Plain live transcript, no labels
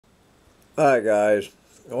Hi guys.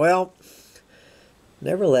 Well,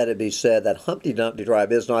 never let it be said that Humptydumptytribe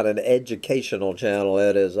is not an educational channel.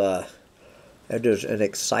 It is an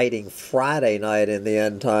exciting Friday night in the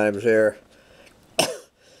end times here. It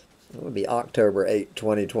would be October 8th,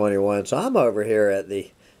 2021. So I'm over here at the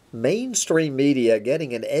mainstream media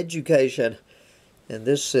getting an education, and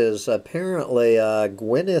this is apparently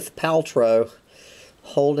Gwyneth Paltrow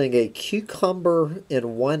holding a cucumber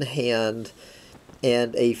in one hand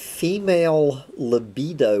and a female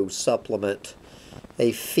libido supplement.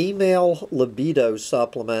 A female libido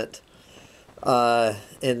supplement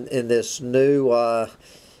in this new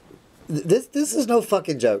this is no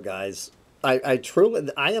fucking joke, guys. I truly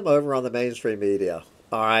I am over on the mainstream media.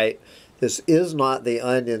 All right. This is not the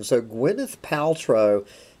Onion. So Gwyneth Paltrow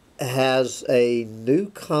has a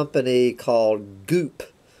new company called Goop.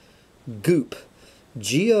 Goop.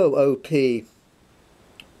 Goop.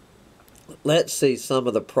 Let's see some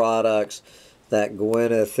of the products that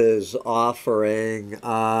Gwyneth is offering.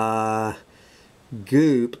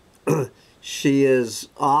 Goop. She is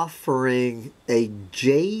offering a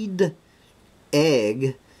jade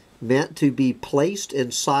egg meant to be placed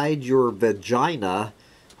inside your vagina,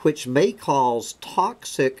 which may cause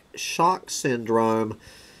toxic shock syndrome,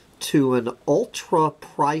 to an ultra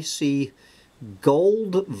pricey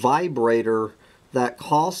gold vibrator that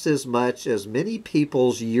costs as much as many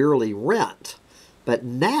people's yearly rent. But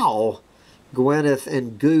now, Gwyneth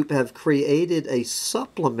and Goop have created a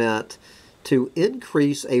supplement to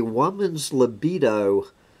increase a woman's libido.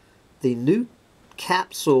 The new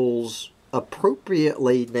capsules,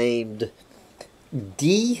 appropriately named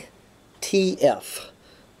DTF,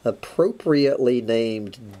 appropriately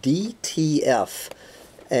named DTF,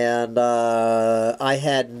 and I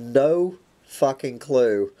had no fucking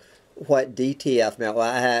clue what DTF meant. Well,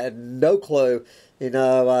 I had no clue.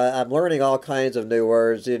 I'm learning all kinds of new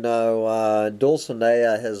words.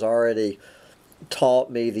 Dulcinea has already taught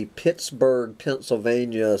me the Pittsburgh,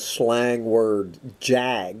 Pennsylvania slang word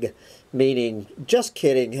jag, meaning, just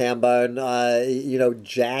kidding, Hambone,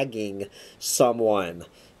 jagging someone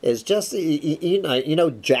is just,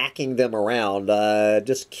 jacking them around,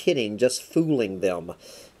 just kidding, just fooling them.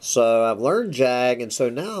 So I've learned jag, and so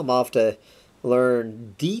now I'm off to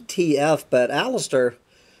learn DTF. But Alistair,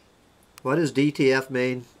 what does DTF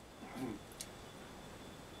mean?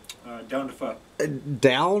 Down to fuck.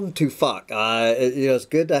 Down to fuck. It's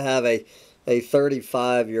good to have a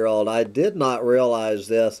 35-year-old. I did not realize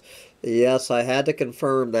this. Yes, I had to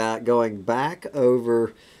confirm that going back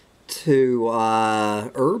over to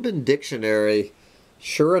Urban Dictionary.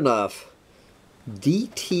 Sure enough,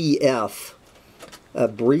 DTF,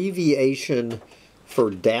 abbreviation for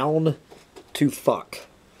down to fuck.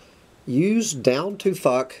 Use down to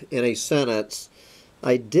fuck in a sentence.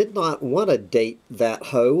 I did not want to date that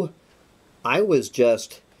hoe. I was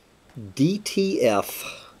just DTF.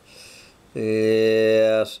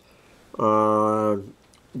 Yes.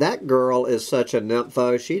 That girl is such a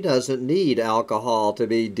nympho. She doesn't need alcohol to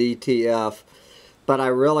be DTF. But I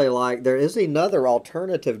really like, there is another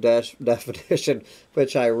alternative definition,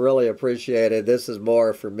 which I really appreciated. This is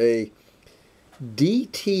more for me.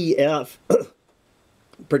 DTF,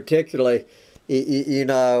 particularly,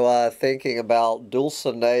 thinking about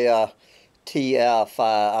Dulcinea TF.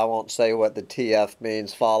 I won't say what the TF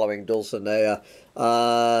means following Dulcinea.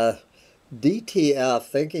 DTF,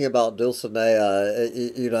 thinking about Dulcinea,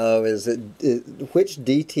 which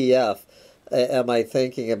DTF am I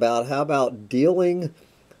thinking about? How about dealing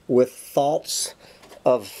with thoughts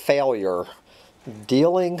of failure?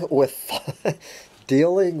 Dealing with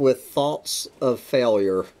thoughts of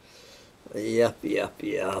failure. Yep.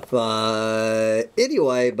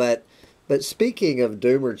 Anyway, but speaking of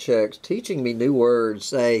doomer chicks, teaching me new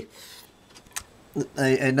words, another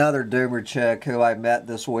doomer chick who I met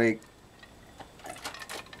this week,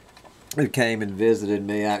 who came and visited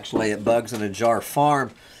me actually at Bugs in a Jar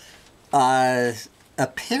Farm.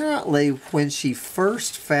 Apparently, when she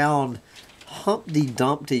first found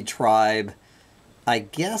Humptydumptytribe,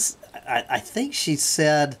 I think she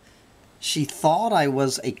said she thought I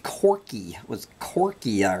was a Corky,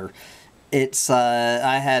 or it's,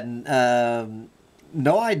 I had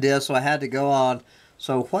no idea, so I had to go on.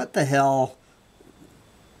 So what the hell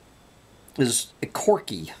is a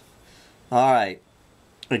Corky? All right.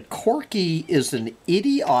 A Corky is an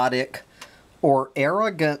idiotic or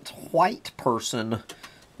arrogant white person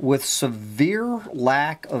with severe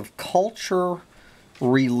lack of culture,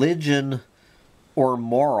 religion, or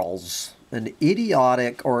morals. An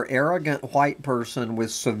idiotic or arrogant white person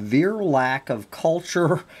with severe lack of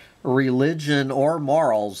culture, religion, or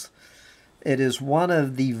morals. It is one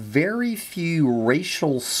of the very few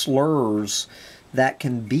racial slurs that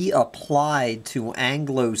can be applied to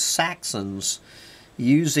Anglo-Saxons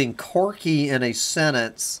using Corky in a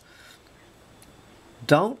sentence.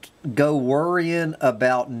 Don't go worrying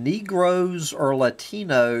about Negroes or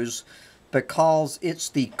Latinos because it's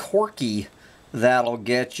the Corky that'll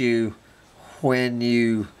get you when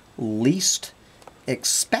you least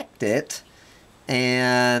expect it.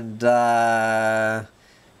 And, but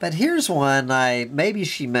here's one, maybe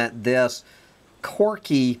she meant this.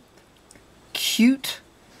 Corky, cute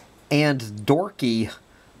and dorky,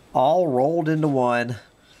 all rolled into one.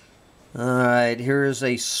 Alright, here's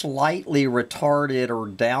a slightly retarded or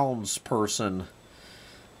Downs person.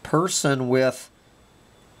 Person who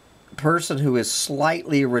is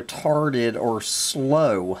slightly retarded or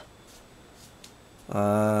slow.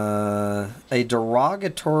 A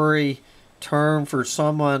derogatory term for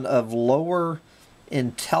someone of lower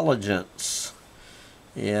intelligence.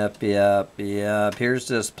 Yep. Here's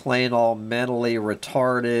this plain old mentally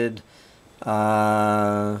retarded.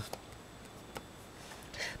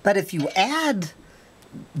 But if you add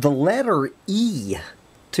the letter E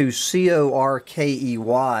to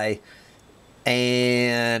C-O-R-K-E-Y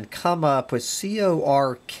and come up with C-O-R-K-E-Y,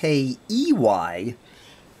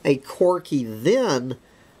 a Corky then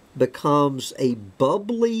becomes a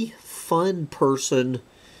bubbly, fun person,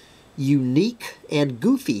 unique and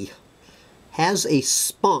goofy, has a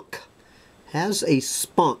spunk, and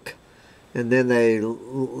then they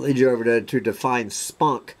lead you over to define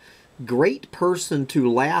spunk. Great person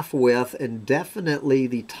to laugh with and definitely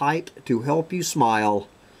the type to help you smile.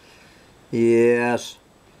 Yes.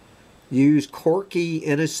 Use Corky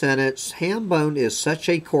in a sentence. Hambone is such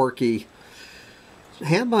a Corky.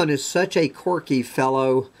 Hambone is such a Corky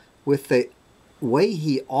fellow with the way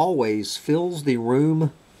he always fills the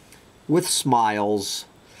room with smiles.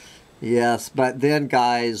 Yes, but then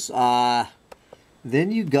guys,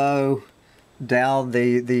 then you go down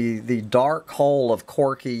the dark hole of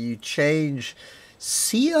Corky. You change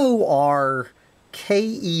C-O-R-K-E-Y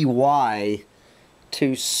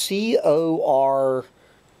to C-O-R-K-I-E.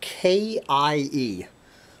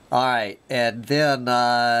 All right, and then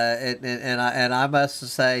and I must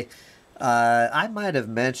say, I might have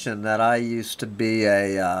mentioned that I used to be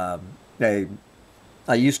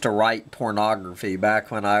I used to write pornography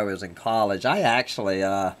back when I was in college. I actually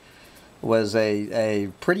was a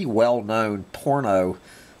pretty well-known porno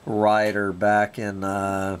writer back in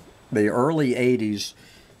the early 80s.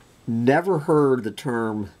 Never heard the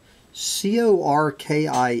term.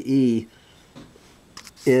 C-O-R-K-I-E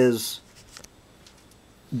is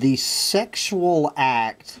the sexual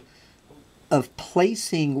act of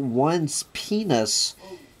placing one's penis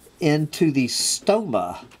into the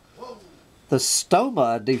stoma. The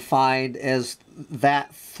stoma defined as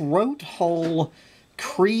that throat hole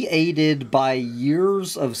created by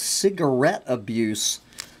years of cigarette abuse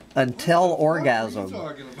until orgasm.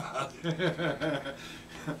 What are you talking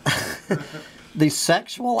about? The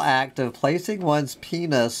sexual act of placing one's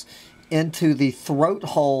penis into the throat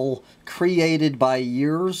hole created by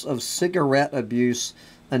years of cigarette abuse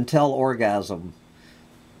until orgasm.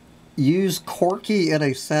 Use Corky in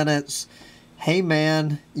a sentence. Hey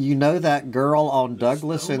man, you know that girl on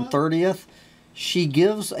Douglas and 30th? She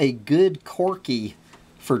gives a good Corky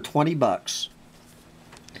for 20 bucks.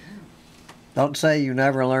 Don't say you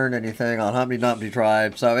never learned anything on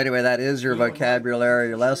Humptydumptytribe. So anyway, that is your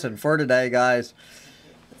vocabulary lesson for today, guys.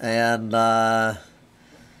 And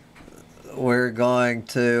we're going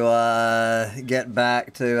to get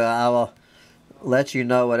back to, I will let you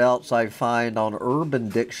know what else I find on Urban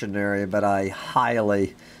Dictionary, but I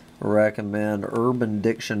highly recommend Urban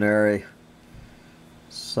Dictionary.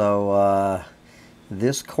 So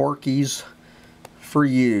this Corky's for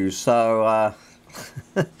you. So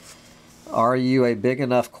are you a big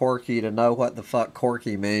enough Corky to know what the fuck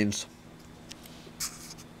Corky means?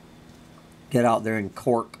 Get out there and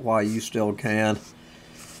cork while you still can.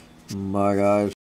 My guys.